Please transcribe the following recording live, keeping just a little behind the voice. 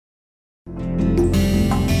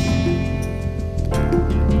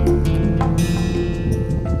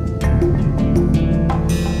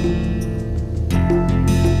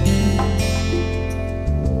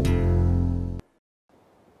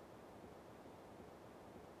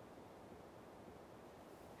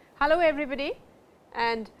Hello everybody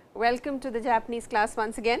and welcome to the Japanese class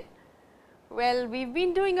once again. Well, we have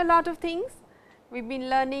been doing a lot of things. We have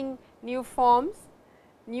been learning new forms,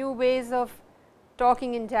 new ways of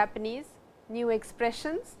talking in Japanese, new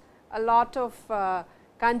expressions, a lot of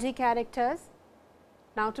kanji characters.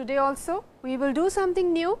 Now, today also we will do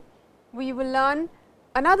something new. We will learn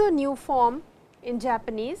another new form in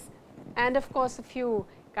Japanese and of course, a few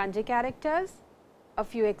kanji characters, a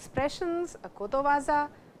few expressions, a kotowaza,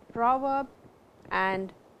 proverb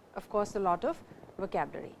and of course, a lot of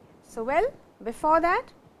vocabulary. So, well, before that,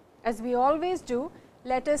 as we always do,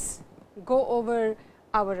 let us go over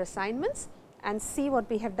our assignments and see what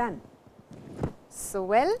we have done. So,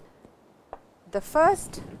 well, the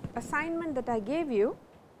first assignment that I gave you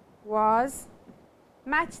was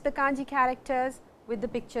match the kanji characters with the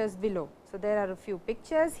pictures below. So, there are a few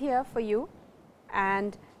pictures here for you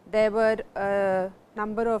and there were a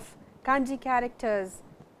number of kanji characters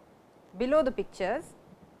below the pictures.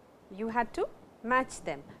 You had to match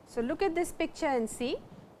them. So, look at this picture and see,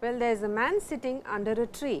 well, there is a man sitting under a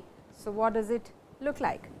tree. So, what does it look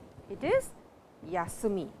like? It is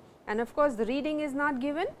Yasumi, and of course, the reading is not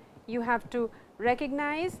given. You have to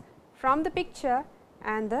recognize from the picture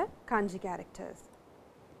and the kanji characters.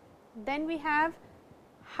 Then we have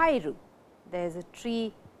Hairu. There is a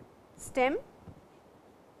tree stem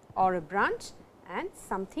or a branch and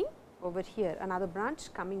something over here, another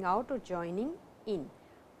branch coming out or joining in,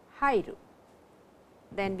 Hairu.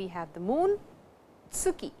 Then we have the moon,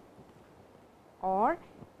 Tsuki or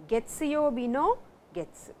Getsuyobi no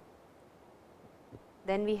Getsu.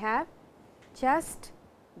 Then we have just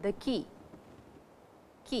the ki,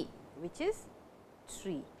 which is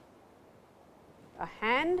tree, a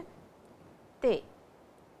hand, te.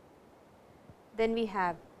 Then we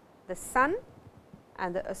have the sun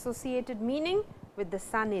and the associated meaning with the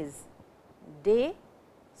sun is de,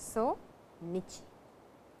 so nichi.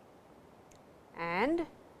 And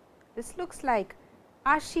this looks like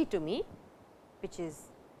ashi to me, which is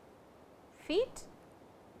feet,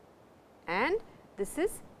 and this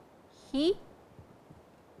is hi.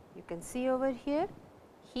 You can see over here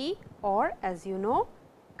hi, or as you know,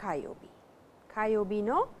 kayobi, kayobi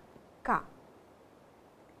no ka.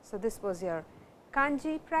 So, this was your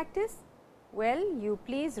kanji practice. Well, you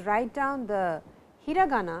please write down the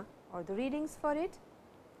hiragana or the readings for it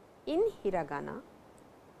in hiragana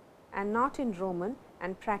and not in Roman,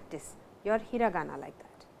 and practice your hiragana like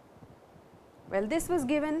that. Well, this was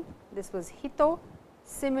given, this was hito,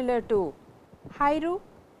 similar to hairu,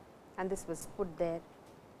 and this was put there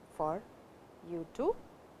for you to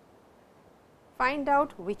find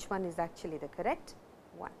out which one is actually the correct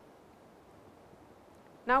one.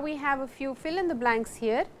 Now, we have a few fill in the blanks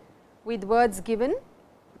here with words given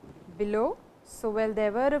below. So, well,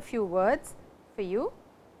 there were a few words for you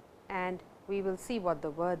and we will see what the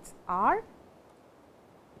words are.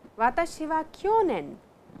 Watashi wa kyonen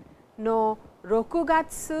no 6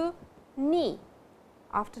 gatsu ni,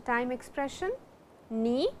 after time expression,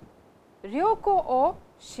 ni ryoko o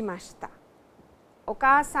shimashita.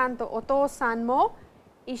 Okaasan to otousan mo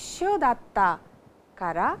issho datta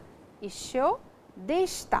kara issho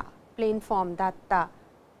deshita, plain form datta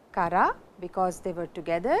kara, because they were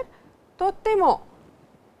together, tottemo,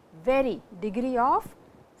 very, degree of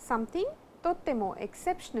something, tottemo,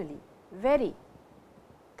 exceptionally, very,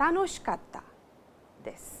 tanoshikatta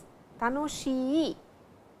desu, tanoshii,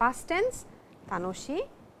 past tense,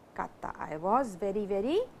 tanoshikatta, I was very,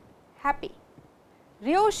 very happy.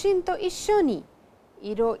 Ryoshin to issho ni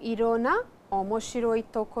iro iro na omoshiroi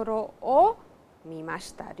tokoro o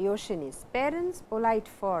mimashita. Ryoshin is parents, polite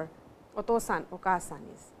for otosan, okasan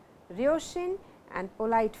is ryoshin, and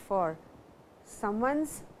polite for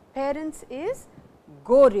someone's parents is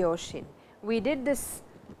go ryoshin. We did this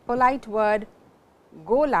polite word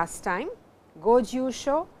go last time, go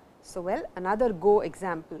jusho. So, well, another go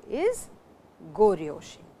example is go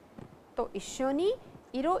ryoshin. To issho ni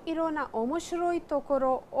iro iro na omoshiroi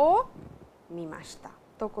tokoro o mimashita.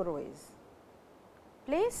 Tokoro is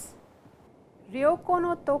place. Ryoko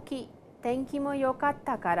no toki tenki mo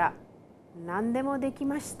yokatta kara nandemo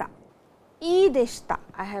dekimashita. I deshita.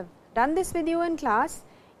 I have done this with you in class.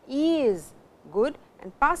 I is good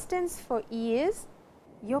and past tense for I is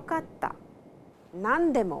yokatta.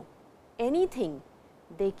 Nandemo, anything,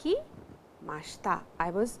 dekimashita, I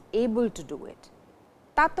was able to do it.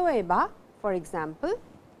 Tatoeba, for example,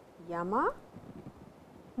 yama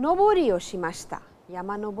nobori o shimashita.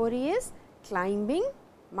 Yama nobori is climbing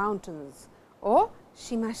mountains. O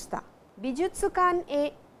shimashita. Bijutsukan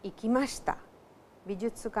e ikimashita.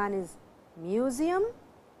 Bijutsukan is museum.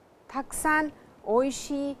 Takusan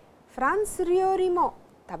oishii フランス料理も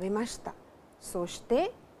食べました。そし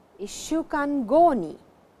て1週間後に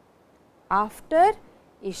after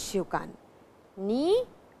 1週間に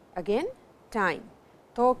again time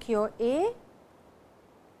東京へ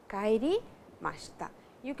帰りました。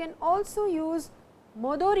You can also use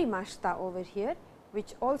戻りました over here,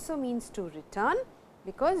 which also means to return,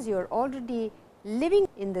 because you are already living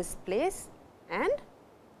in this place and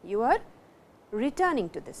you are returning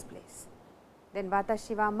to this place. Then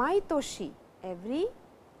私は毎年 every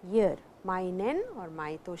year 毎年 or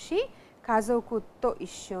毎年家族と一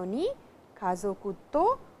緒に家族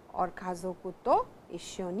と or 家族と一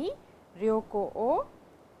緒に旅行を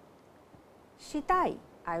したい。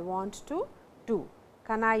I want to do.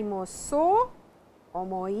 家内もそう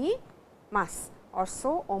思います or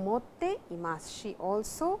そう思っています。She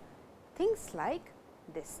also thinks like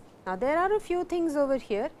this. Now, there are a few things over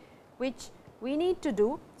here which we need to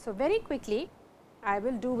do. So, very quickly I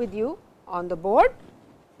will do with you on the board.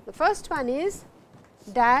 The first one is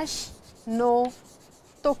dash no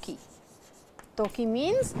toki. Toki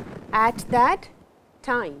means at that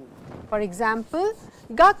time. For example,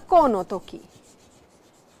 学校の時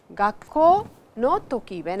学校の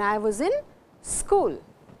時 when I was in school.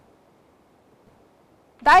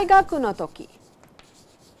 大学の時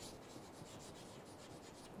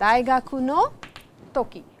大学の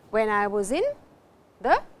時 when I was in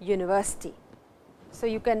the university. So,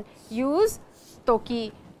 you can use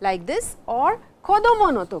toki like this or 子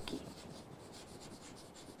供の時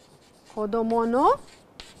子供の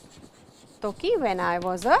時 when I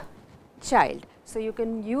was a child. So, you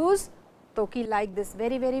can use toki like this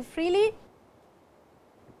very freely.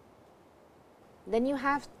 Then you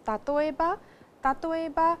have 例えば 例え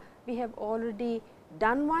ば we have already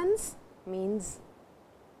done once, means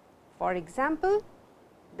for example.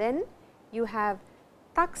 Then you have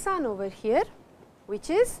たくさん over here,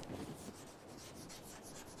 which is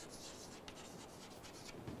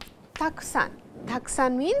たくさん たくさ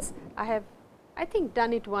ん means I have I think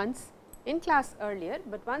done it once in class earlier,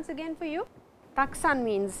 but once again for you. たくさん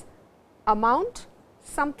means amount,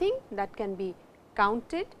 something that can be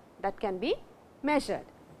counted, that can be measured,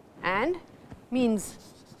 and means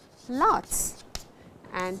lots,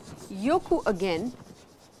 and yoku again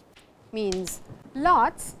means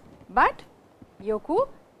lots, but yoku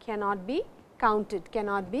cannot be counted,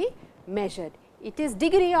 cannot be measured. It is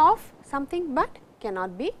degree of something, but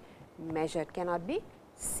cannot be measured, cannot be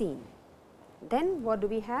seen. Then what do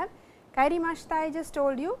we have? Kairimashita I just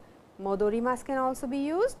told you, modorimasu can also be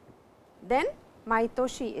used. Then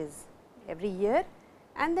maitoshi is every year,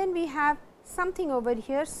 and then we have something over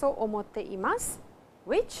here, so omotte imasu,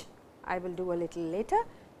 which I will do a little later,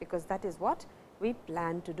 because that is what we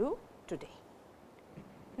plan to do today.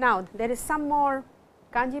 Now, there is some more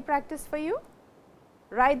kanji practice for you.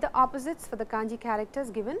 Write the opposites for the kanji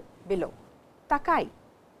characters given below. Takai,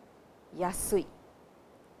 yasui,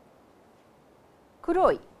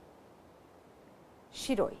 kuroi,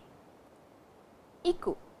 shiroi,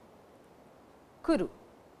 iku, kuru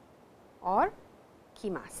or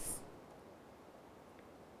kimasu.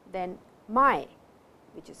 Then mae,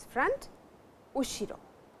 which is front, ushiro,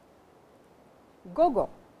 gogo,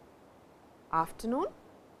 afternoon,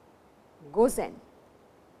 gozen,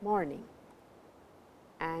 morning,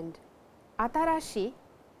 and atarashi,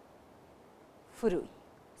 furui.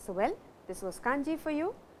 So, well, this was kanji for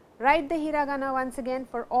you. Write the hiragana once again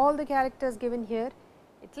for all the characters given here,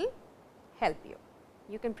 it will help you.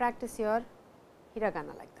 You can practice your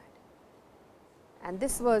hiragana like that. And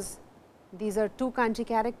this was, these are two kanji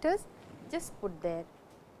characters, just put there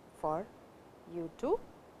for you to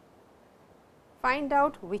find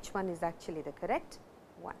out which one is actually the correct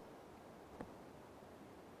one.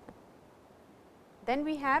 Then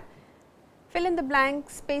we have fill in the blank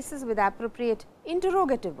spaces with appropriate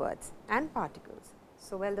interrogative words and particles.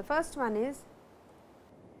 So, well, the first one is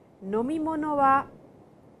nomimono wa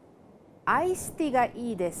iced tea ga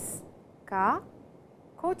ii desu ka,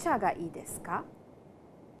 kocha ga ii desu ka?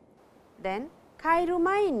 Then 帰る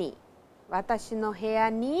前に私の部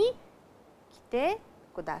屋に来て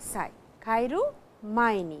ください。帰る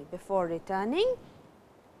前に before returning,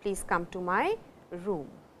 please come to my room.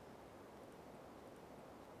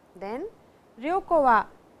 Then 旅行は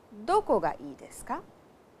どこがいいですか？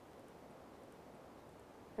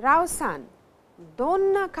ラオさん、ど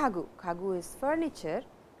んな家具、家具 is furniture、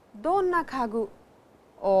どんな家具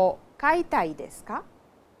を買いたいですか？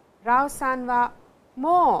ラオさんは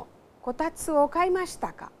もうこたつを買いまし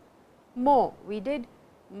たか？もう we did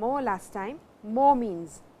more last time. More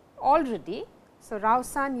means already. So,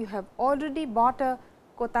 Rao-san, you have already bought a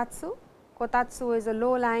kotatsu. Kotatsu is a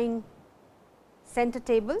low lying center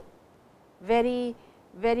table, very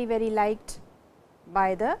very, very liked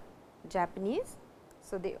by the Japanese.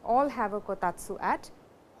 So, they all have a kotatsu at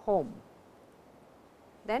home.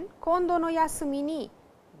 Then, kondo no yasumi ni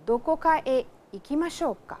dokoka e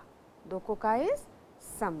ikimashou ka. Dokoka is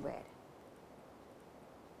somewhere.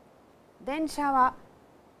 Densha wa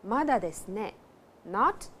mada desu ne,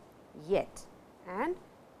 not yet. And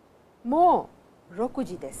mou 6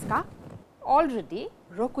時ですか? Already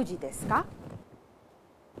 6時ですか?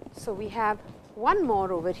 So, we have one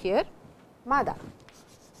more over here, mada,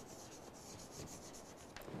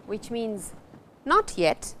 which means not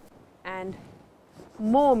yet, and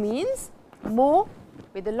mo means mo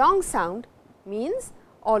with a long sound means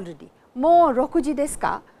already. Mo 6時です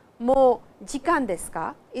か? Mo 時間です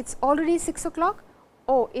か? It's already 6 o'clock.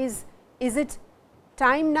 Oh, is it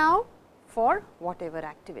time now for whatever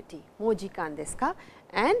activity? Mo 時間ですか?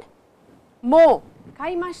 And mo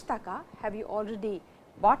買いましたか? Have you already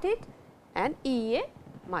bought it? And いいえ、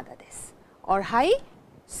まだです。Or はい、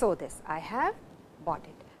そうです。I have bought it.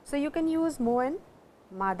 So, you can use mo and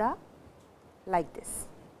mada like this.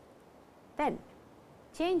 Then,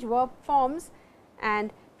 change verb forms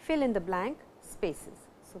and fill in the blank spaces.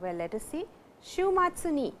 So, well, let us see. 週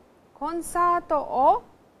末にコンサートを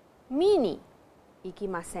見に行き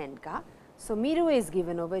ませんか? So, miru is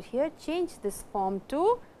given over here. Change this form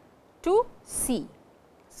to see.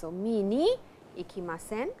 So, 見に行きま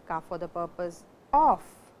せんか for the purpose of.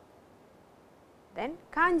 Then,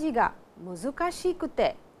 漢字が難しく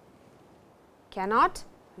て cannot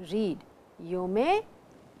read, 読め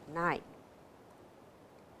ない。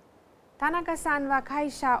田中さんは会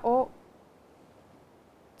社を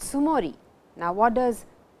つもり。Now, what does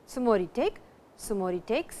つもり take? つもり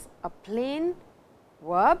takes a plain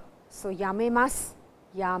verb. So, やめます。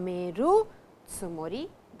やめるつもり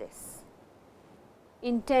です。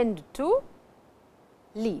intend to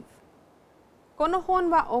leave. この本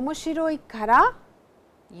は面白いから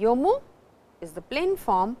読む is the plain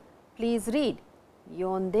form. Please read.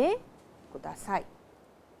 読んでください。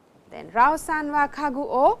Then, ラオさんは家具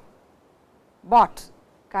を bought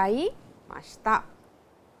買いました。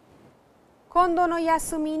今度の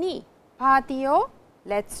休みにパーティーを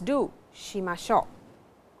let's do しましょ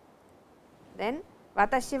う。Then,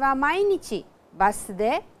 私は毎日バス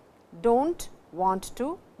で don't want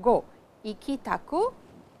to go 行きたく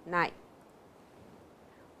ない。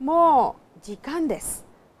もう時間です。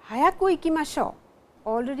早く行きましょう。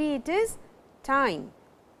Already it is time.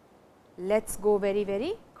 Let's go very,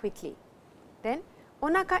 very quickly. Then, お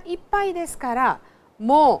腹いっぱいですから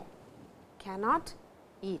もう cannot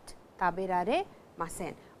eat 食べられませ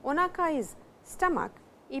ん。お腹 is stomach,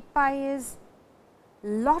 いっぱい is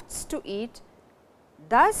lots to eat.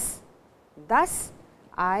 Thus,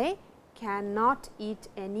 I cannot eat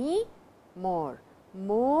any more.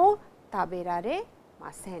 もう食べられ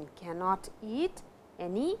ません。cannot eat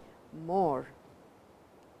any more.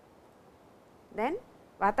 Then,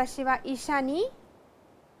 私は医者に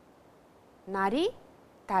なり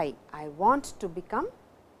たい。I want to become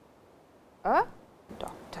a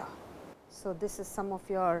doctor. So, this is some of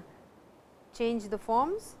your change the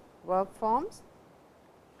forms, verb forms.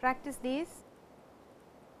 Practice these.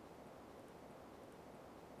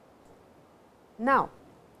 Now,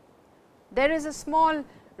 there is a small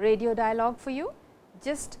radio dialogue for you.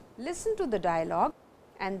 Just listen to the dialogue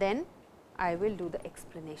and then I will do the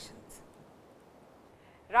explanations.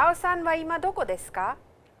 ラオさんは今どこですか?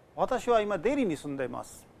 私は今デリに住んでいま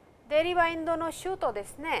す。デリはインドの首都で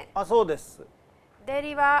すね。あ、そうです。デ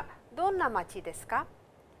リはどんな町ですか?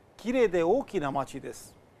 きれいで大きな町で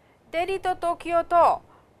す。デリと東京と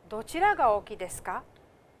どちらが大きいですか?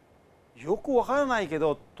 よくわからないけ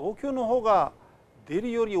ど東京の方がデ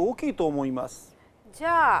リより大きいと思います。じ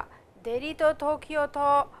ゃあデリと東京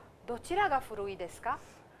とどちらが古いですか?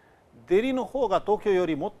 デリの方が東京よ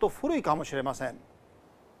りもっと古いかもしれません。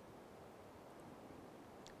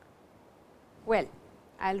Well,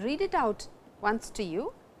 I'll read it out once to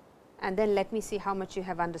you and then let me see how much you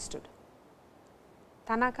have understood.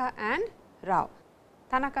 Tanaka and Rao.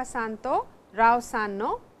 Tanaka san to Rao san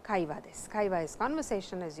no kaiwa desu. Kaiwa is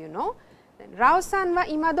conversation, as you know. Then, Rao san wa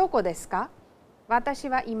ima doko desu ka? Watashi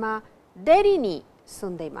wa ima Delhi ni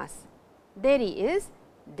sunde imasu. Delhi is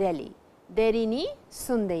Delhi. Delhi ni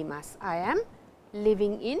sunde imasu. I am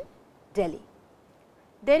living in Delhi.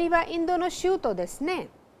 Delhi wa Indo no shuto desu ne.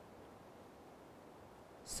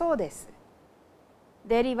 そうです。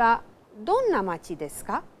デリはどんな町です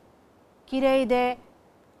か? きれいで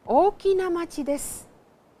大きな町です。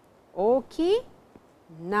大き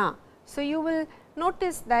な。So, you will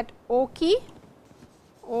notice that 大き、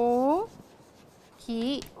大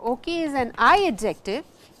き is an I adjective,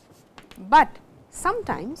 but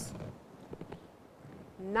sometimes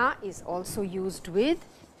na is also used with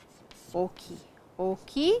oki,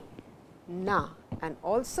 oki, na, and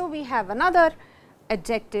also we have another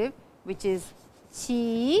adjective which is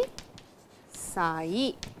chi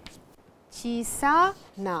sai, chisa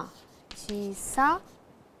na, chisa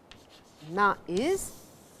na is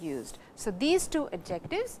used. So, these two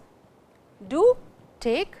adjectives do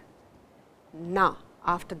take na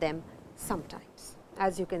after them sometimes.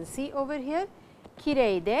 As you can see over here,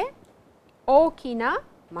 kirei de ookina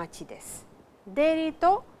machi desu. Deri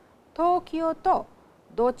to Tokyo to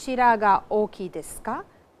dochira ga ookii desu ka?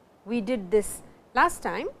 We did this last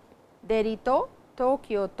time. Deri to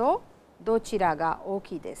Tokyo to dochira ga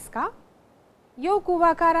ookii desu ka? Yoku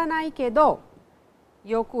wakaranai kedo.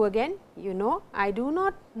 Yoku again, you know, I do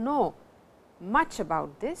not know much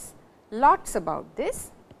about this, lots about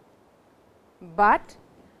this, but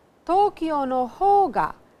Tokyo no hou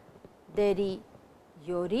ga deri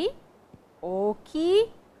yori ookii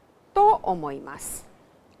to omoimasu.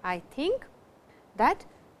 I think that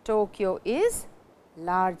Tokyo is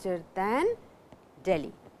larger than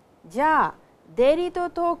Delhi. じゃあ、デリと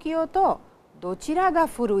東京とどちらが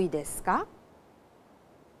古いですか?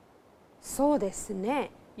 そうです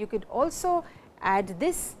ね。You could also add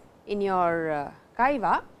this in your会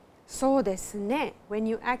話。そうですね。When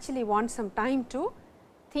you actually want some time to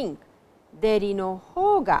think。デリの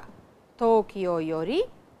方が東京より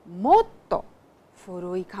もっと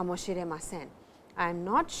古いかもしれません。I am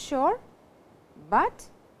not sure, but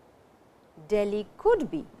Delhi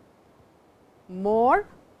could be more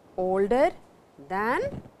older than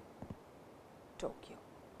Tokyo.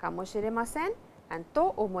 かもしれません and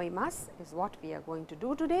と思います is what we are going to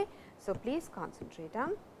do today. So, please concentrate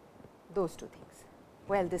on those two things.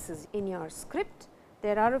 Well, this is in your script.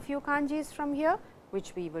 There are a few kanjis from here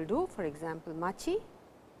which we will do. For example, machi,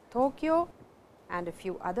 Tokyo and a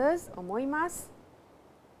few others, omoimasu,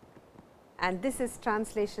 and this is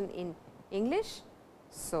translation in English.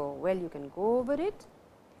 So, well, you can go over it.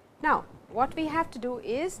 Now, what we have to do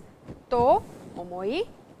is to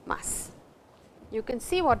omoimasu. You can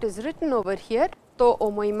see what is written over here. To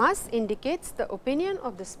omoimasu indicates the opinion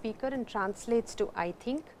of the speaker and translates to I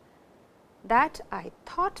think, that, I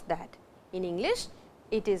thought that. In English,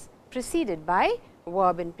 it is preceded by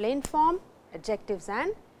verb in plain form, adjectives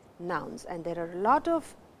and nouns, and there are a lot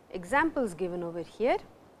of examples given over here.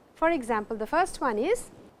 For example, the first one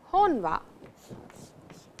is hon wa.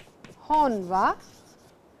 Hon wa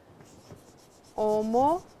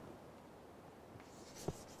omoshiroi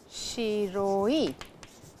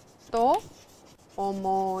to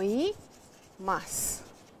omoimasu.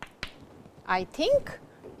 I think,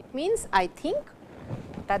 it means I think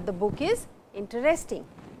that the book is interesting.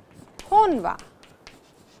 Hon wa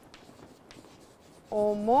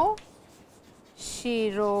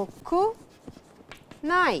omoshiroku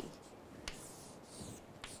nai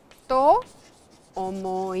to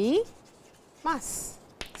omoimasu.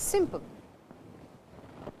 Simple.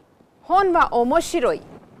 Hon wa omoshiroi.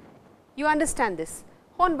 You understand this.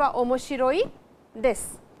 Hon wa omoshiroi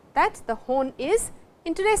desu. That the hon is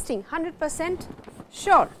interesting, 100%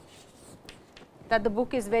 sure that the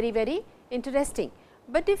book is very, very interesting.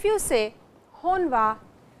 But if you say hon wa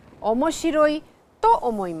omoshiroi to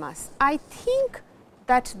omoimasu, I think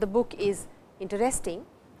that the book is interesting,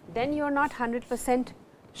 then you are not 100%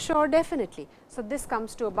 sure definitely. So, this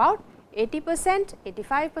comes to about 80%,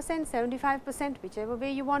 85%, 75%, whichever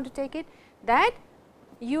way you want to take it, that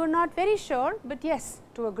you are not very sure, but yes,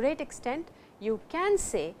 to a great extent you can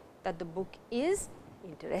say that the book is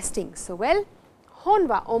interesting. So, well, hon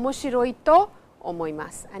wa omoshiroi to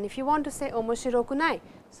omoimasu, and if you want to say omoshiroku nai,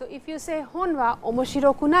 so if you say hon wa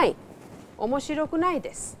omoshiroku nai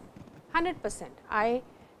desu, 100%, I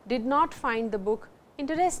did not find the book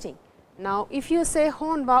interesting. Now, if you say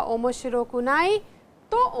hon wa omoshiroku nai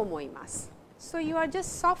to omoimasu, so you are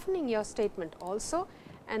just softening your statement also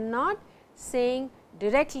and not saying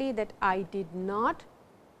directly that I did not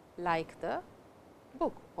like the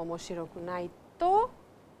book. Omoshiroku nai to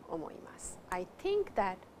omoimasu. I think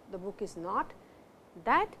that the book is not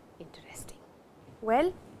that interesting.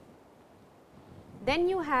 Well, then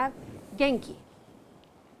you have genki.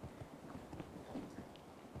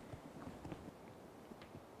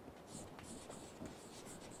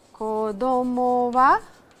 Kodomo wa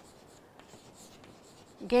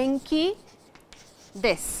genki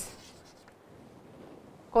desu.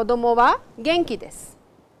 Kodomo wa genki desu.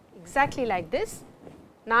 Exactly like this.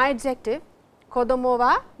 Na adjective, kodomo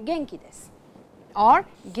wa genki desu, or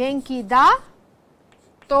genki da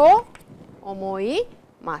to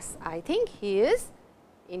omoimasu. I think he is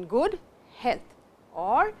in good health,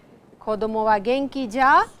 or kodomo wa genki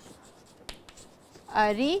ja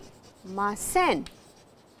arimasen.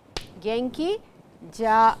 Genki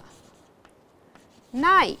ja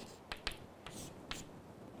nai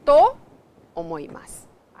to omoimasu.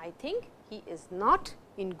 I think he is not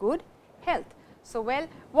in good health. So, well,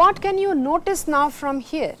 what can you notice now from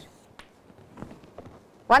here?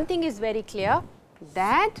 One thing is very clear,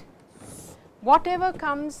 that whatever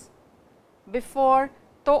comes before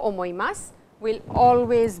to omoimasu will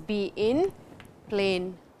always be in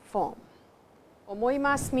plain form.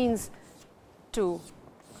 Omoimasu means to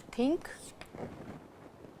think,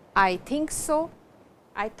 I think so,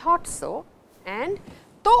 I thought so, and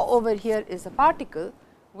to over here is a particle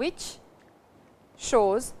which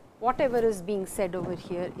shows whatever is being said over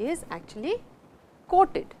here is actually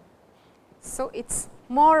quoted. So, it is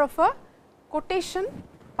more of a quotation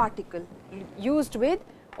particle used with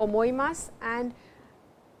omoimasu and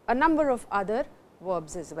a number of other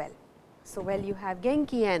verbs as well. So, well, you have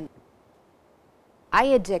genki and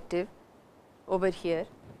I adjective over here,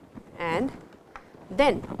 and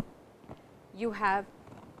then you have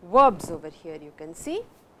verbs over here, you can see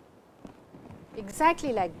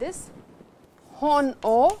exactly like this. Hon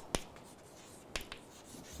o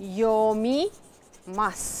yomimasu.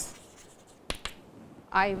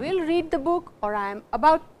 I will read the book, or I am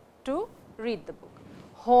about to read the book.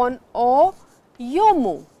 Hon o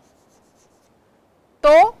yomu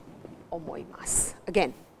to omoimasu.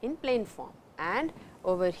 Again in plain form, and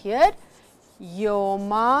over here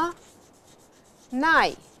yomanai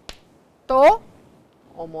to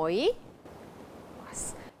omoimasu.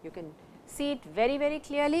 You can see it very, very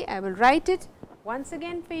clearly. I will write it once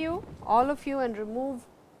again for you, all of you, and remove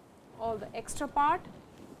all the extra part.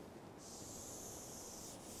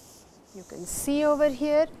 You can see over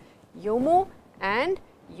here yomu and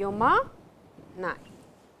yomanai.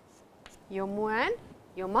 Yomu and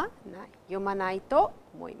yomanai. Yomanai to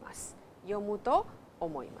omoimasu. Yomu to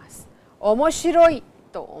omoimasu. Omoshiroi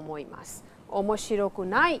to omoimasu. Omoshiroku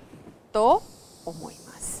nai to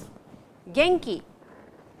omoimasu. Genki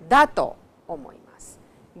da to omoimasu.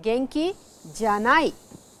 Genki janai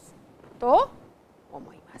to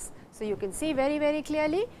omoimasu. So, you can see very, very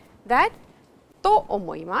clearly that to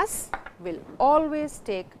omoimasu will always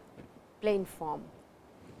take plain form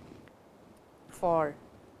for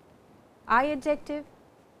I adjective,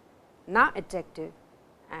 na adjective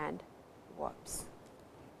and verbs.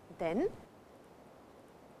 Then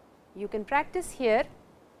you can practice here.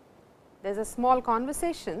 There is a small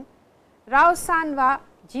conversation. Rao-san wa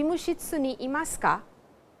jimushitsu ni imasu ka?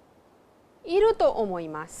 Iru to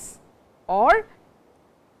omoimasu, or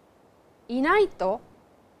inai to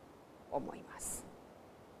omoimasu.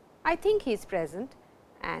 I think he is present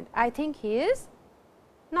and I think he is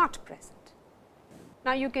not present.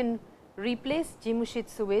 Now, you can replace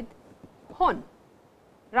jimushitsu with hon.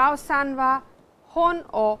 Rao-san wa hon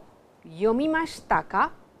o yomimashita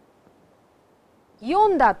ka?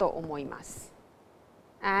 Yonda to omoimasu,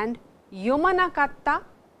 and yomanakatta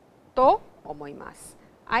to omoimasu.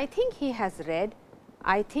 I think he has read,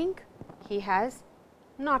 I think he has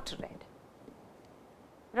not read.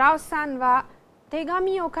 Rao-san wa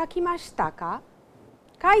tegami o kakimashita ka?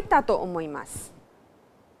 Kaita to omoimasu.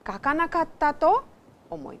 Kakanakatta to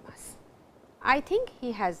omoimasu. I think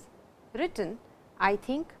he has written, I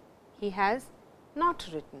think he has not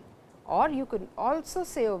written. Or you could also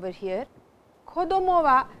say over here, kodomo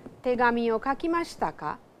wa tegami o kakimashita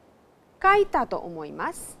ka? Kaita to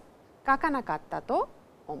omoimasu. Kakanakatta to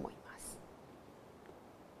omoimasu.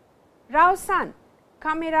 Rao-san,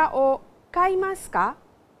 kamera o kaimasu ka?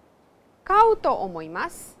 Kau to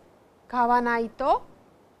omoimasu. Kawanai to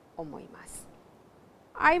omoimasu.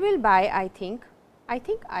 I will buy, I think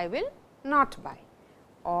I will not buy.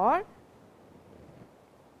 Or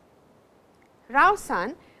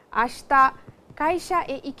Rao-san, ashita kaisha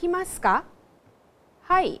e ikimasu ka?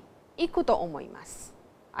 Hai, iku to omoimasu.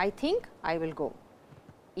 I think I will go.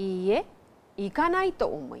 Iie, ikanai to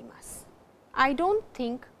omoimasu. I don't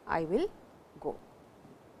think I will go.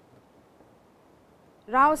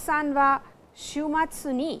 Rao-san wa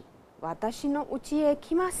shumatsu ni watashi no uchi e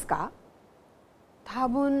kimasu ka?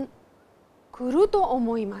 Tabun kuru to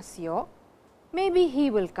omoimasu yo. Maybe he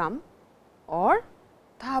will come. Or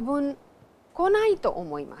tabun konai to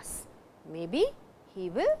omoimasu. Maybe he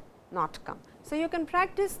will not come. So, you can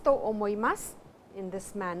practice to omoimasu in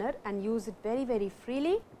this manner and use it very, very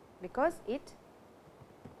freely, because it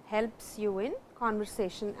helps you in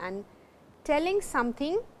conversation and telling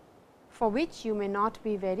something for which you may not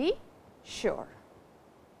be very sure.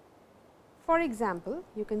 For example,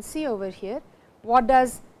 you can see over here, what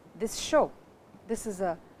does this show? This is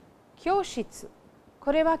a kyoshitsu.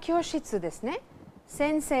 これは教室ですね。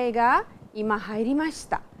先生が今入りまし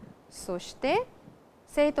た。そして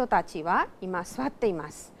生徒たちは今座っていま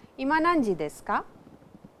す。今何時ですか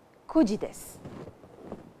？9時です。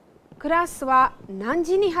クラスは何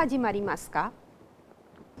時に始まりますか？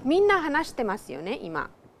みんな話してますよね、今。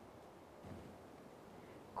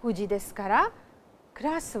9時ですから、ク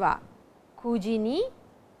ラスは9時に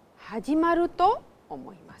始まると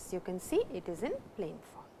思います。You can see it is in plain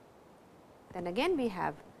form. Then again we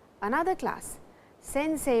have another class.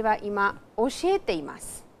 先生は今教えていま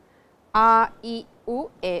す。あいう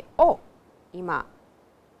えお。今、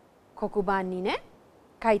黒板にね、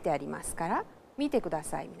書いてありますから、見てくだ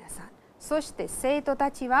さい、皆さん。そして生徒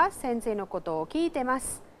たちは先生のことを聞いてま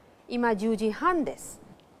す。今10時半です。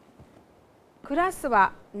クラス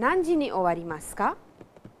は何時に終わりますか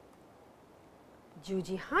？10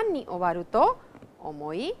時半に終わると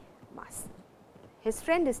思います。His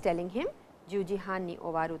friend is telling him 10時半に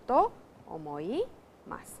終わると思い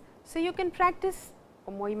ます。So you can practice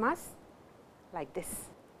思います like this.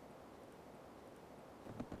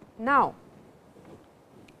 Now,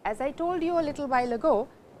 as I told you a little while ago,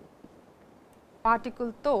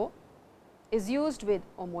 particle to is used with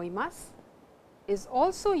思います is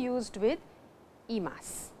also used with いま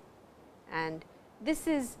す and this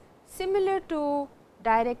is similar to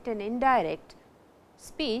direct and indirect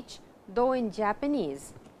speech, though in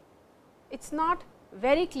Japanese it is not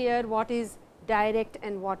very clear what is direct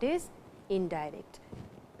and what is indirect.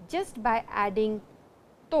 Just by adding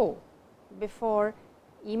to before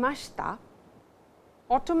imashita,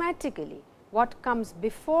 automatically what comes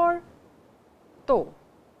before to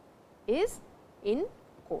is in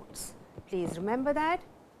quotes. Please remember that.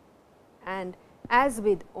 And as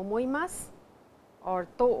with omoimasu or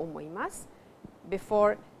to omoimasu,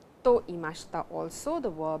 before to imashita also the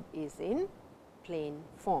verb is in plain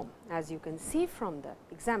form, as you can see from the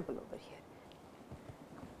example over here.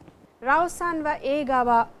 Rao-san wa eiga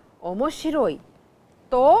wa omoshiroi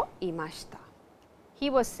to imashita. He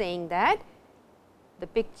was saying that the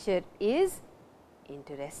picture is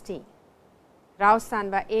interesting. Rao-san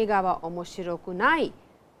wa eiga wa omoshiroku nai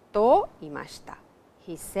to imashita.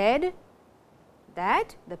 He said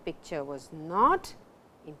that the picture was not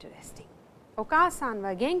interesting. Okaa-san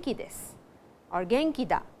wa genki desu or genki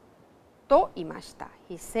da to imashita.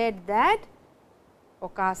 He said that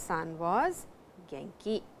Okaa-san was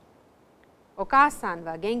genki. Okaa-san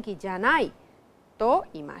wa genki janai to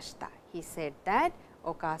imashita. He said that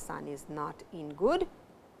Okaa-san is not in good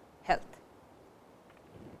health,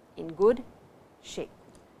 in good shape.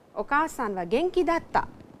 Okaa-san wa genki datta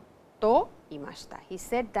to imashita. He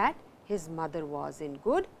said that his mother was in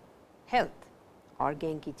good health or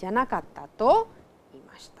genki janakatta to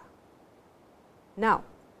imashita. Now,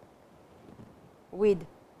 with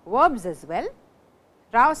verbs as well,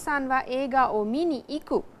 Rao-san wa eiga o mini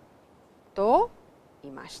iku to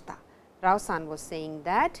imashita. Rao-san was saying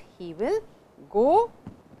that he will go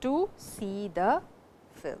to see the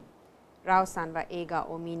film. Rao-san wa eiga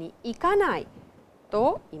o mini ikanai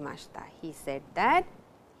to imashita. He said that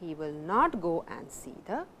he will not go and see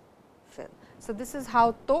the film. So, this is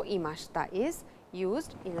how to imashita is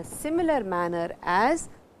used in a similar manner as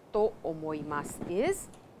to omoimasu is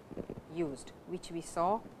used, which we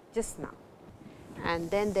saw just now.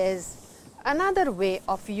 And then there is another way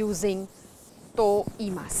of using to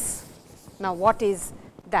imasu. Now, what is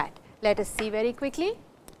that? Let us see very quickly.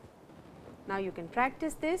 Now, you can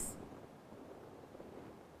practice this.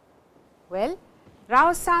 Well,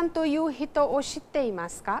 Rao-san to you hito o shitte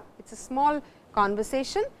imasu ka? It is a small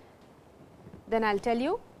conversation. Then I will tell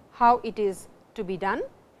you how it is to be done.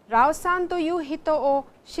 Rao-san to you hito o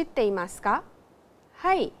shitte imasu ka?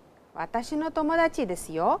 Hai, watashi no tomodachi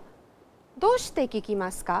desu yo. Doushite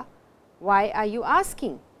kikimasu ka? Why are you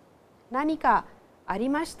asking? Nani ka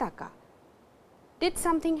arimashita ka? Did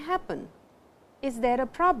something happen? Is there a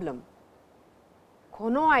problem?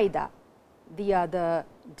 Kono aida, the other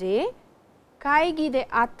day, kaigi de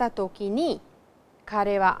atta toki ni,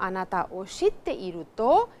 kare wa anata o shitte iru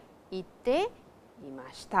to itte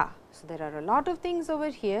imashita. So, there are a lot of things over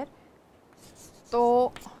here.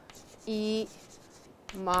 To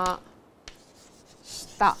imashita.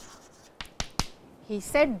 He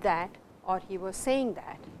said that, or he was saying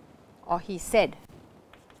that, or he said,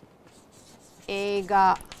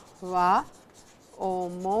 eiga wa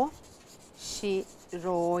omoshiroi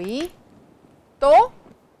to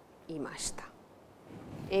imashita.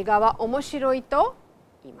 Eiga wa omoshiroi to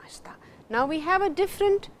imashita. Now, we have a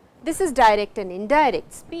different, this is direct and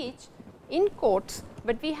indirect speech in quotes,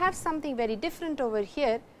 but we have something very different over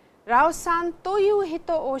here. Rao-san to you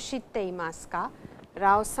hito o shitte imasu ka?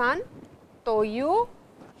 Rao-san という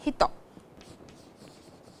人。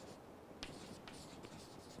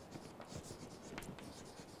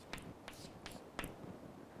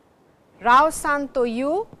ラオさんとい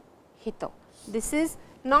う人。This is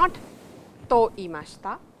not と言いまし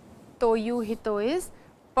た。という人 is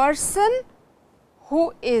person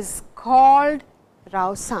who is called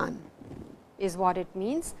Rao-san is what it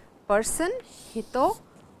means. Person, hito,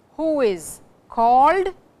 who is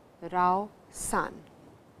called Rao-san.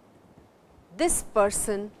 This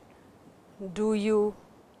person, do you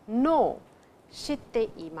know? 知って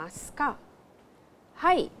いますか？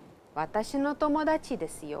はい、私の友達で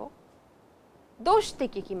すよ。どうして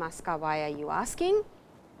聞きますか？ Why are you asking?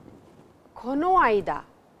 この間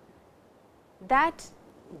that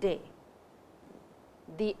day,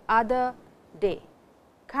 the other day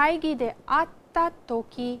会議で会った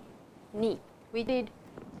時に we did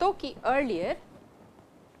時 earlier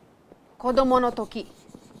子供の時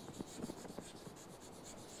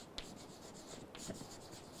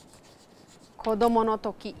子供の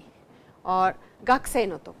時 or 学生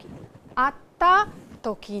の時会った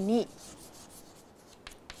時に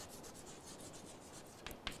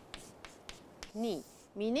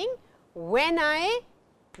meaning when I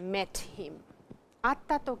met him 会っ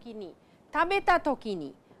た時に食べた時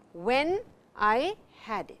に when I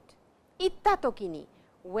had it 行った時に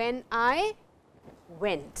when I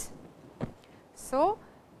went so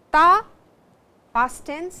た past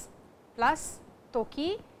tense plus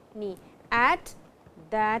時に at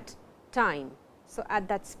that time so at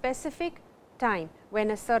that specific time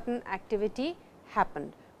when a certain activity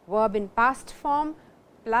happened verb in past form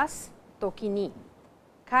plus 時に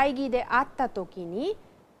会議で会った時に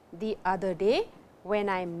the other day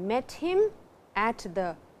when I met him at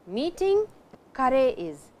the meeting 彼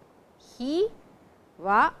is he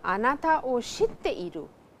はあなたを知っている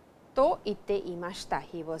と言っていました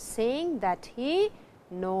he was saying that he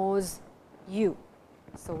knows you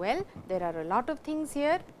so well there are a lot of things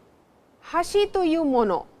here 橋というも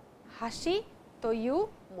の橋というも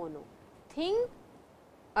の thing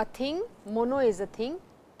a thing もの is a thing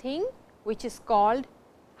thing which is called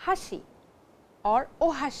hashi or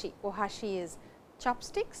ohashi. Ohashi is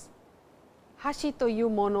chopsticks. Hashi という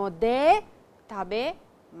もので食べ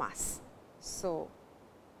ます。So,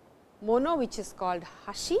 もの which is called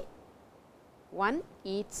hashi, one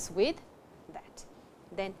eats with that.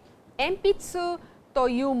 Then, 鉛筆と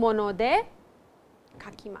いうもので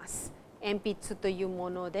書きます。鉛筆というも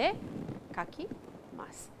ので書き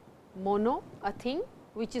ます。もの a thing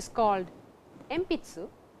which is called 鉛筆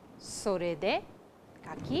それで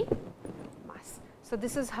書きます。So,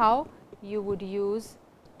 this is how you would use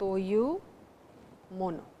という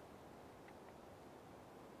もの。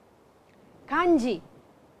漢字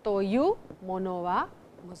というものは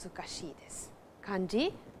難しいです。漢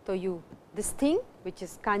字という this thing which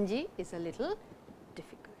is 漢字 is a little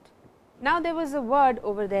difficult. Now, there was a word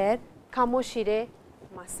over there かもしれ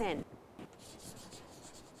ません。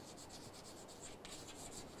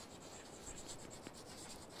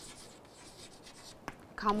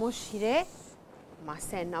かもしれま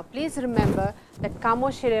せん。Now, please remember that か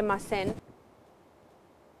もしれません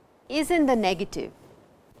is in the negative.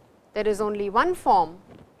 There is only one form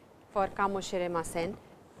for かもしれません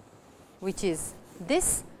which is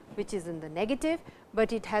this which is in the negative,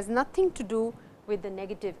 but it has nothing to do with the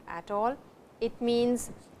negative at all. It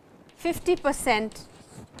means 50%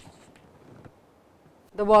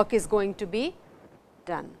 the work is going to be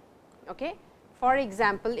done. Okay? For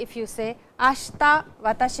example, if you say 明日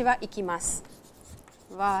私は行きます。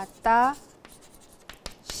私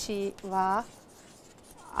は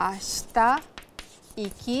明日行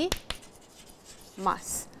きま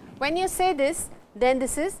す。When you say this, then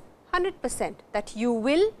this is 100% that you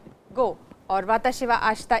will go or 私は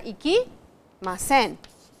明日行きません。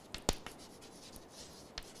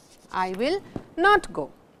I will not go.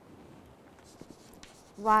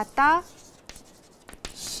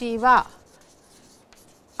 私は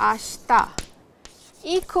明日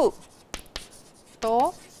行く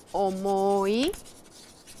と思い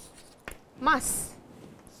ます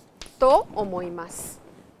と思います。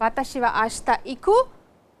私は明日行く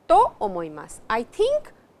と思います。I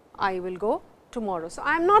think I will go tomorrow. So,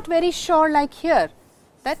 I am not very sure like here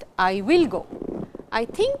that I will go. I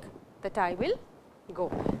think that I will go.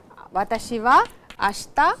 私は明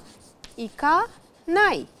日行か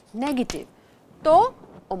ないnegativeと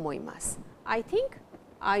思います。I think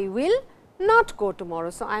I will not go tomorrow.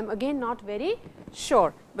 So, I am again not very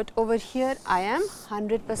sure, but over here I am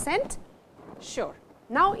 100% sure.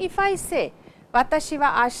 Now, if I say 私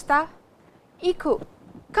は明日行く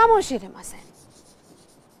かもしれません。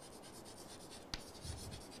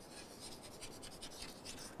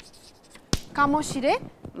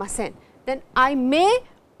kamoshiremasen. Then I may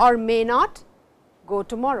or may not go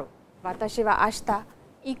tomorrow. Watashi wa ashita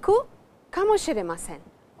iku kamoshiremasen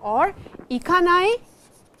or ikanai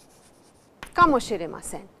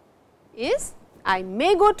kamoshiremasen is I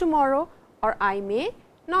may go tomorrow or I may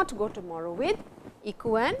not go tomorrow with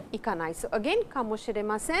iku and ikanai. So, again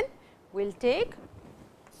kamoshiremasen will take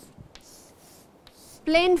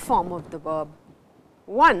plain form of the verb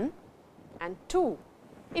 1 and 2.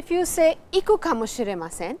 If you say iku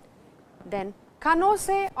kamoshiremasen, then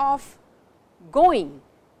kanose of going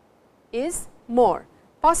is more,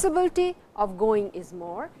 possibility of going is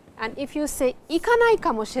more, and if you say ikanai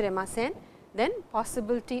kamoshiremasen, then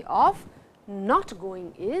possibility of not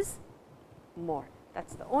going is more. That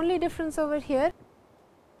is the only difference over here.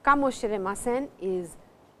 Kamoshiremasen is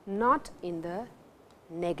not in the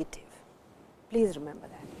negative. Please remember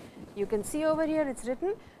that. You can see over here it is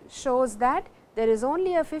written, shows that there is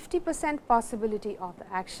only a 50% possibility of the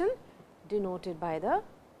action denoted by the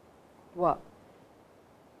verb.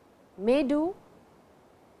 May do,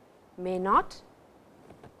 may not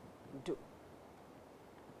do.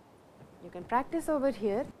 You can practice over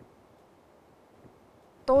here.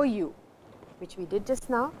 Toyu, which we did just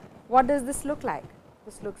now. What does this look like?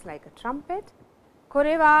 This looks like a trumpet.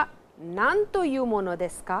 Kore wa nan toyu mono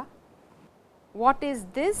desu ka? What is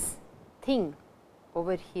this thing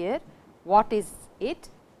over here? What is it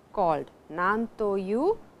called? Nan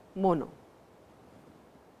toyu mono.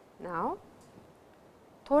 Now,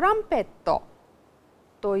 torampetto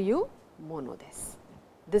toyu mono desu.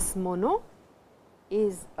 This mono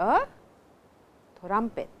is a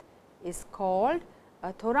trumpet, is called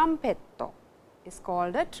a torampetto, is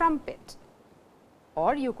called a trumpet.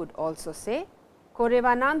 Or you could also say, kore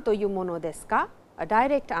wa nan toyu mono desu ka? A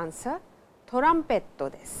direct answer,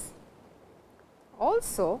 torampetto desu.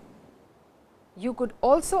 Also, you could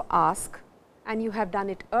also ask, and you have done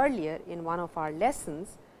it earlier in one of our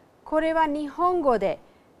lessons, kore wa nihongo de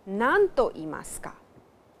nan to iimasu ka?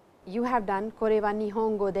 You have done kore wa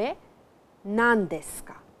nihongo de nan desu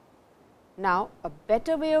ka? Now, a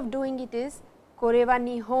better way of doing it is kore wa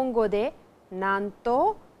nihongo de nan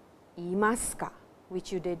to iimasu ka,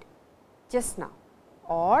 which you did just now,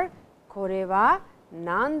 or kore wa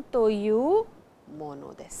nan toyu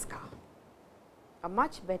mono desu ka? A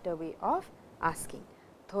much better way of asking.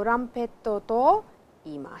 Torampetto to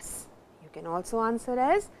iimasu. You can also answer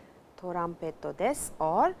as torampetto desu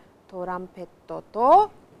or torampetto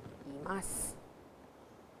to iimasu.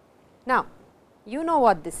 Now, you know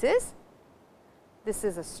what this is? This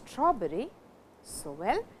is a strawberry. So,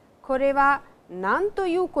 well, kore wa nan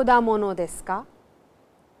toyu kodamono desu ka?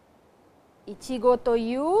 Ichigo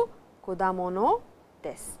toyu kodamono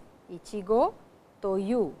desu. Ichigo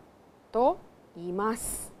toyu to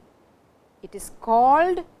iimasu. It is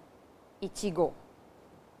called ichigo.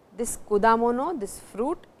 This kodamono, this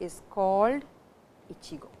fruit is called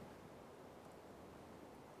ichigo.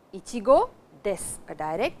 Ichigo desu, a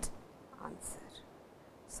direct answer.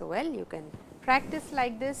 So, well, you can practice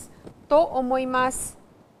like this. To omoimasu,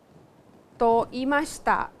 to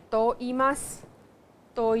iimashita, to iimasu,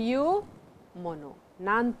 toyu mono,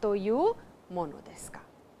 nan toyu mono desu ka?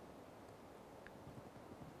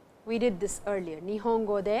 We did this earlier,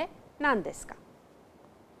 nihongo de nan desu ka?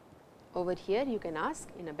 Over here you can ask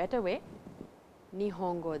in a better way,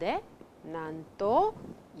 nihongo de nan to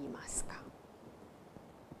iimasu ka?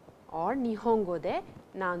 Or nihongo de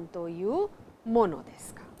nan toyu mono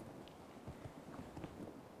desu ka?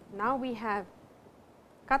 Now, we have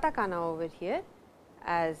katakana over here,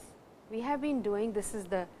 as we have been doing. This is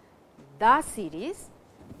the da series,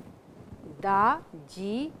 da,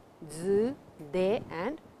 ji, zu, de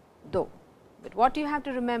and do. But what you have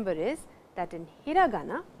to remember is that in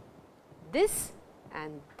hiragana, this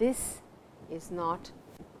and this is not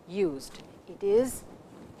used. It is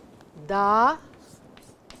da,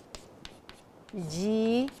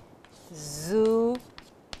 ji, zu,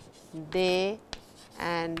 de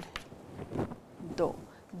and do.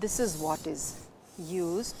 This is what is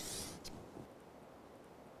used,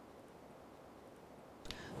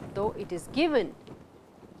 though it is given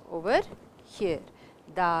over here,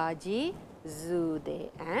 da, ji, zu, de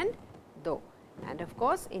and do. And of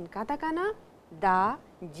course, in katakana, da,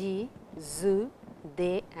 ji, zu,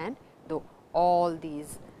 de and do, all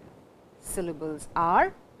these syllables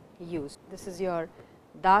are used. This is your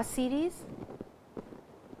da series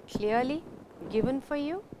clearly given for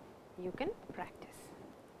you, you can practice.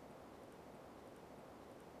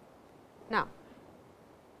 Now,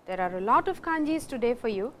 there are a lot of kanjis today for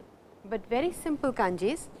you, but very simple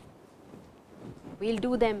kanjis. We will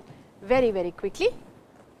do them very, very quickly.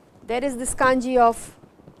 There is this kanji of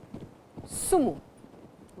sumu,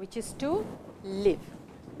 which is to live.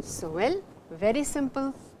 So, well, very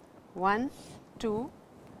simple. 1, 2,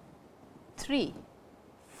 3,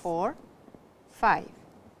 4, 5,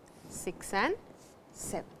 6 and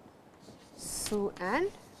 7. Su and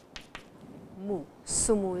mu.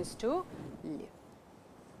 Sumu is to live.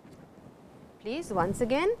 Please once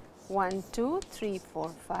again 1, 2, 3, 4,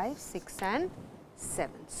 5, 6 and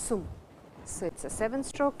 7. Sumu. So, it is a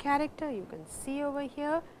 7-stroke character, you can see over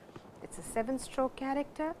here, it is a 7-stroke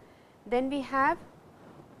character. Then we have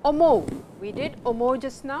omou. We did omou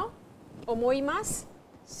just now, omoimasu.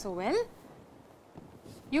 So, well,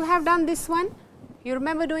 you have done this one, you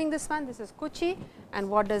remember doing this one, this is kuchi, and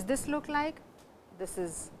what does this look like? This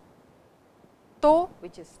is to,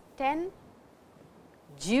 which is 10,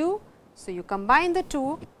 ju. So, you combine the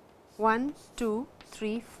two, 1, 2,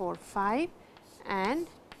 3, 4, 5, and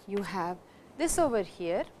you have this over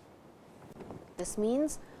here. This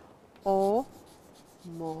means omou,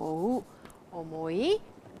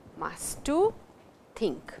 omoimasu, to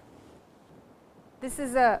think. This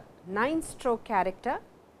is a 9-stroke character,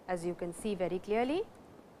 as you can see very clearly.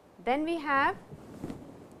 Then we have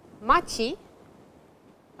machi,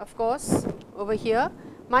 of course, over here.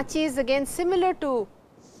 Machi is again similar to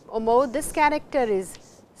omou, this character is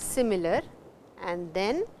similar, and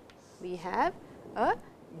then we have a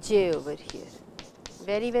j over here.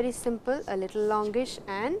 Very, very simple, a little longish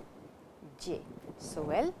and j. So,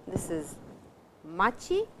 well, this is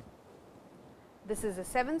machi, this is a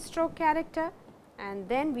 7-stroke character, and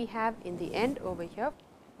then we have in the end over here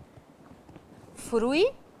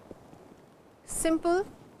furui. Simple,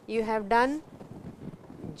 you have done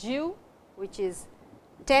ju, which is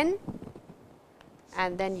 10,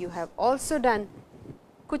 and then you have also done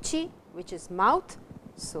kuchi, which is mouth.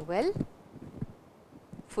 So, well,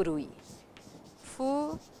 furui.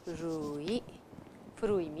 Furui.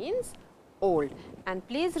 Furui means old, and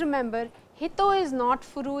please remember, hito is not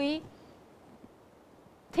furui,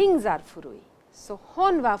 things are furui. So,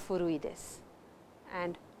 hon wa furui desu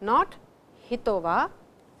and not hito wa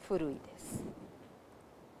furui desu.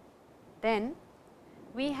 Then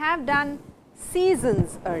we have done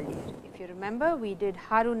seasons earlier. If you remember, we did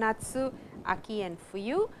haru, natsu, aki and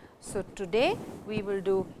fuyu. So, today we will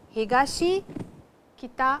do higashi,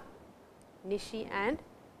 kita, nishi and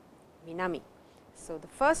minami. So, the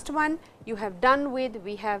first one you have done with,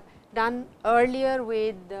 we have done earlier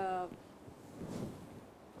with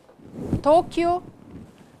Tokyo,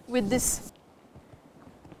 with this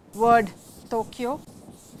word Tokyo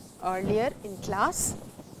earlier in class.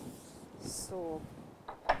 So,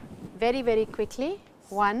 very, very quickly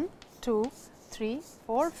 1, 2, 3,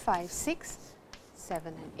 4, 5, 6,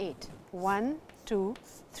 7 and 8. 1, 2,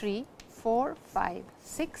 3, 4, 5,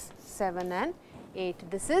 6, 7 and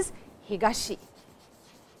 8. This is higashi.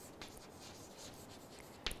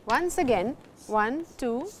 Once again 1,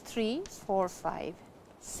 2, 3, 4, 5,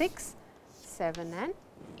 6, 7 and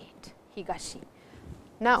 8, higashi.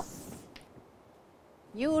 Now,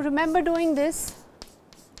 you remember doing this,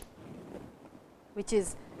 which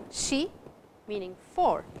is shi, meaning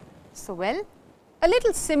 4. So, well, a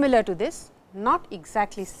little similar to this, not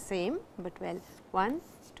exactly same, but well, 1,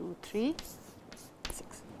 2, 3,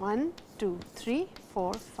 6, 1, 2, 3,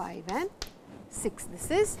 4, 5 and 6.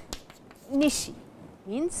 This is nishi,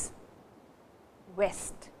 means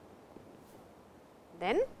west.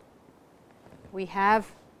 Then we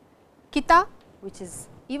have kita, which is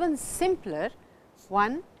even simpler,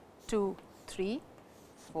 1, 2, 3,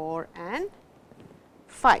 4 and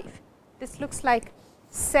 5. This looks like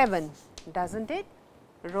 7, does not it?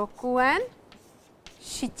 Roku and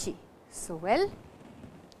shichi. So, well,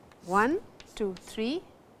 1, 2, 3,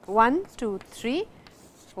 1, 2, 3,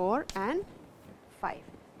 4 and 5.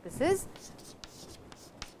 This is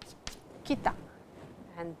kita,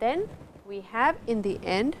 and then we have in the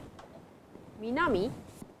end minami.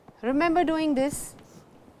 Remember doing this,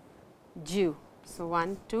 ju. So,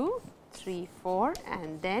 1, 2, 3, 4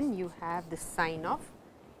 and then you have the sign of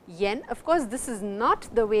yen. Of course, this is not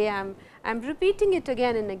the way I am repeating it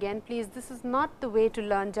again and again, please, this is not the way to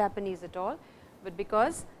learn Japanese at all, but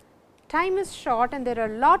because time is short and there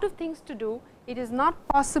are a lot of things to do, it is not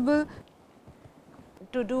possible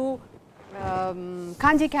to do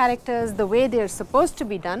kanji characters the way they are supposed to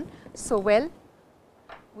be done. So, well,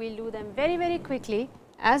 we will do them very, very quickly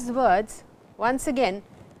as words once again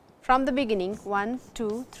from the beginning 1,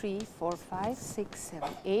 2, 3, 4, 5, 6, 7,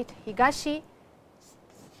 8, higashi,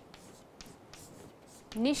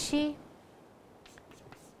 nishi,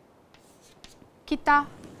 kita,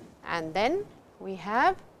 and then we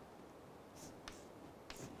have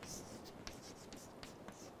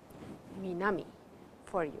minami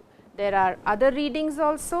for you. There are other readings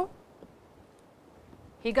also.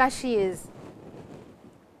 Higashi is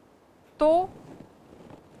to,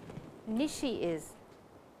 Nishi is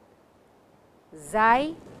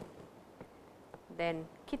zai, then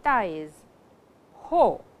kita is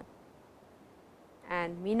ho,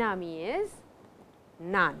 and Minami is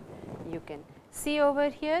nan. You can see over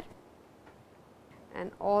here, and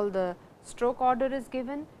all the stroke order is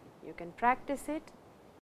given. You can practice it.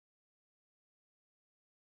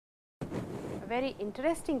 A very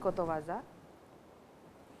interesting kotowaza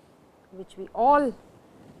which we all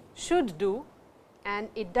should do, and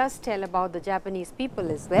it does tell about the Japanese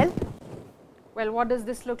people as well. Well, what does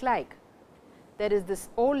this look like? There is this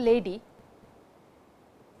old lady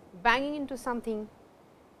banging into something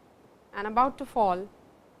and about to fall,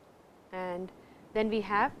 and then we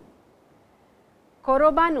have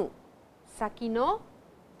korobanu saki no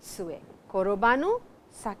tsue. Korobanu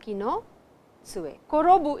saki no tsue.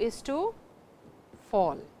 Korobu is to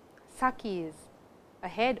fall, saki is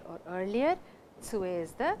ahead or earlier, tsue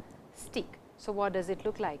is the stick. So, what does it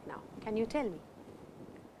look like now? Can you tell me?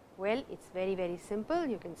 Well, it is very, very simple.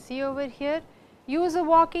 You can see over here, use a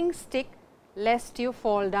walking stick lest you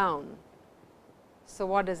fall down. So,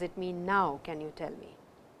 what does it mean now? Can you tell me?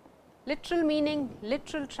 Literal meaning,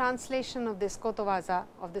 literal translation of this kotowaza,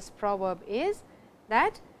 of this proverb is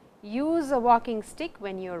that use a walking stick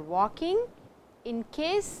when you are walking in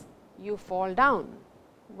case you fall down,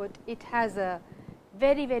 but it has a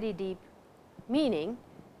very, very deep meaning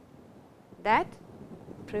that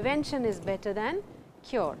prevention is better than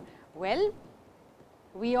cure. Well,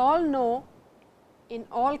 we all know in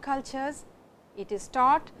all cultures it is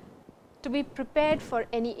taught to be prepared for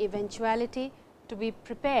any eventuality, to be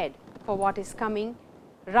prepared for what is coming,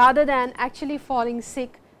 rather than actually falling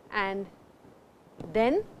sick and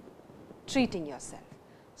then treating yourself.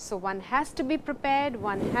 So, one has to be prepared,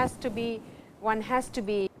 one has to be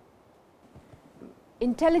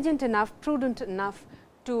intelligent enough, prudent enough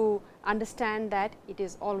to understand that it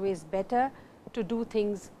is always better to do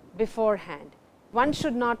things beforehand. One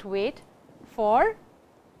should not wait for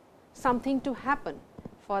something to happen.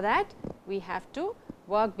 For that, we have to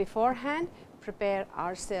work beforehand, prepare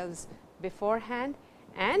ourselves beforehand,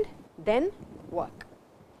 and then work.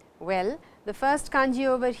 Well, the first kanji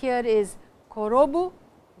over here is korobu,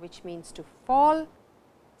 which means to fall.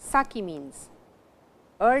 Saki means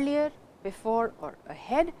earlier, before or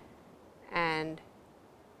ahead, and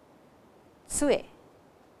tsue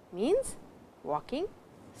means walking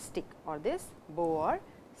stick or this bow or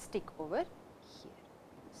stick over here.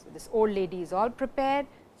 So, this old lady is all prepared,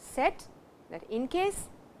 set, that in case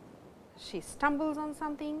she stumbles on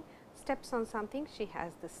something, steps on something, she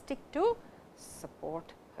has the stick to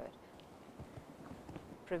support her.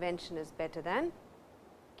 Prevention is better than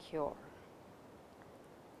cure.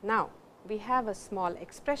 Now, we have a small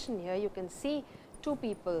expression here. You can see two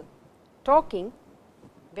people talking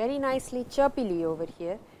very nicely, chirpily over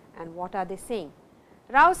here, and what are they saying?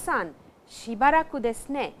 Rao-san, shibaraku desu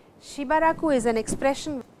ne. Shibaraku is an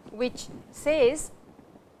expression which says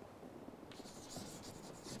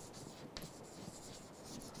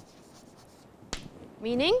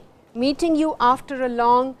meaning meeting you after a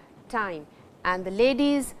long time, and the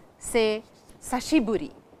ladies say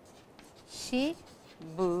sashiburi.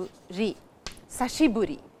 Shiburi,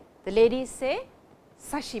 sashiburi. The ladies say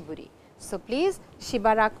sashiburi. So, please,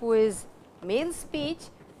 shibaraku is male speech.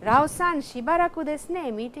 Rao-san, shibaraku desu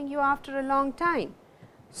ne, meeting you after a long time.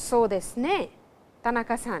 So desu ne,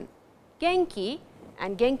 Tanaka-san. Genki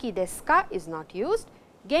and genki desu ka is not used.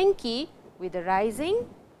 Genki with a rising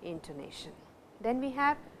intonation. Then we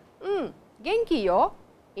have genki yo,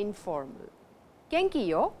 informal. Genki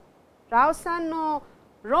yo, Rao-san no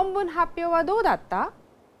ronbun happyou wa dou datta?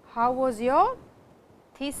 How was your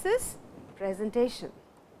thesis presentation?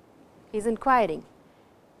 He is inquiring.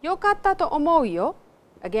 Yokatta to omou yo,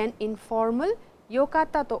 again informal.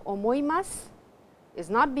 Yokatta to omoimasu is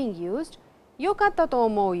not being used. Yokatta to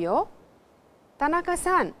omou yo.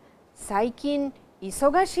 Tanaka-san, saikin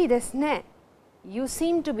isogashii desu ne. You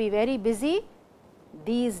seem to be very busy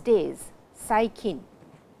these days. Saikin,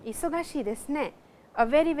 isogashii desu ne. A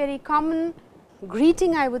very, very common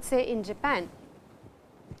greeting, I would say, in Japan.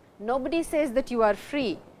 Nobody says that you are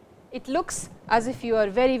free. It looks as if you are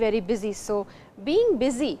very, very busy. So, being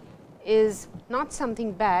busy is not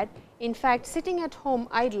something bad. In fact, sitting at home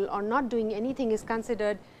idle or not doing anything is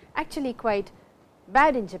considered actually quite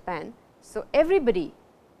bad in Japan. So, everybody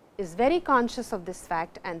is very conscious of this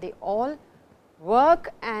fact, and they all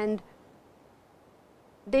work, and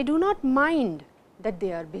they do not mind that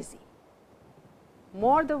they are busy.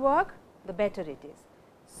 More the work, the better it is.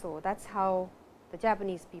 So, that is how the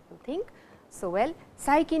Japanese people think. So, well,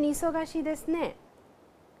 最近忙しいですね。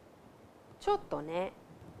ちょっとね。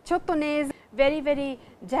ちょっとね is very very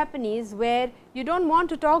Japanese, where you don't want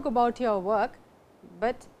to talk about your work,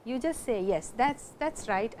 but you just say yes, that's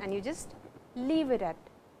right, and you just leave it at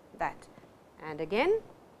that. And again,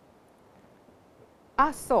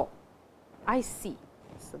 so, I see.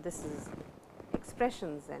 So, this is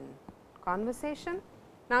expressions and conversation.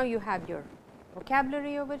 Now, you have your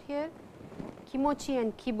vocabulary over here. Kimochi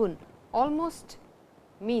and kibun almost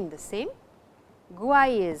mean the same.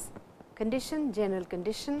 Guai is condition, general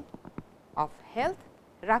condition of health.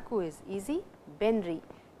 Raku is easy. Benri,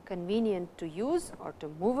 convenient to use or to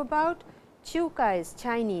move about. Chuka is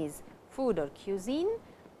Chinese food or cuisine.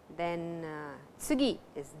 Then tsugi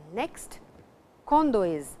is next. Kondo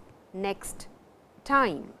is next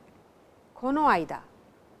time. Kono aida,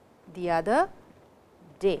 the other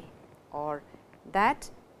day, or that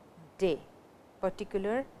day,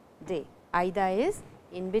 particular day. Aida is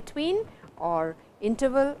in between or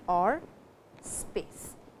interval or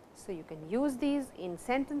space. So, you can use these in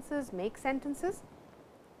sentences, make sentences,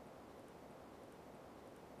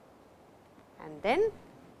 and then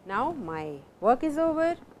now my work is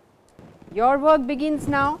over. Your work begins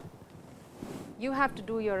now. You have to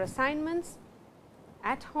do your assignments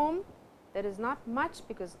at home. There is not much,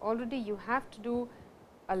 because already you have to do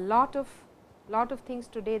a lot of things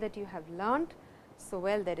today that you have learnt. So,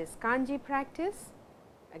 well, there is kanji practice,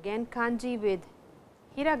 again kanji with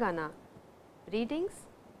hiragana readings,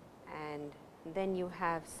 and then you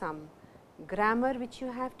have some grammar which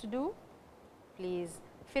you have to do. Please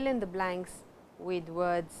fill in the blanks with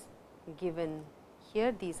words given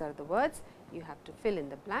here. These are the words, you have to fill in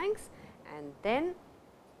the blanks, and then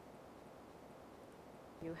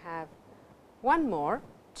you have one more,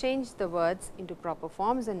 change the words into proper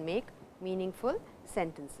forms and make meaningful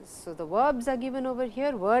sentences. So, the verbs are given over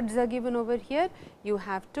here, words are given over here, you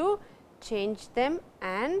have to change them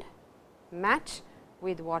and match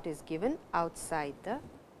with what is given outside the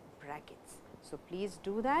brackets. So, please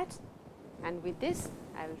do that, and with this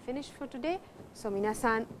I will finish for today. So, 皆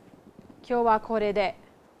さん、今日はこれで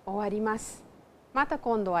終わります。また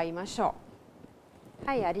今度会いましょう。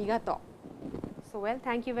はい、ありがとう。So, well,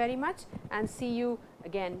 thank you very much and see you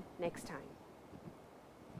again next time.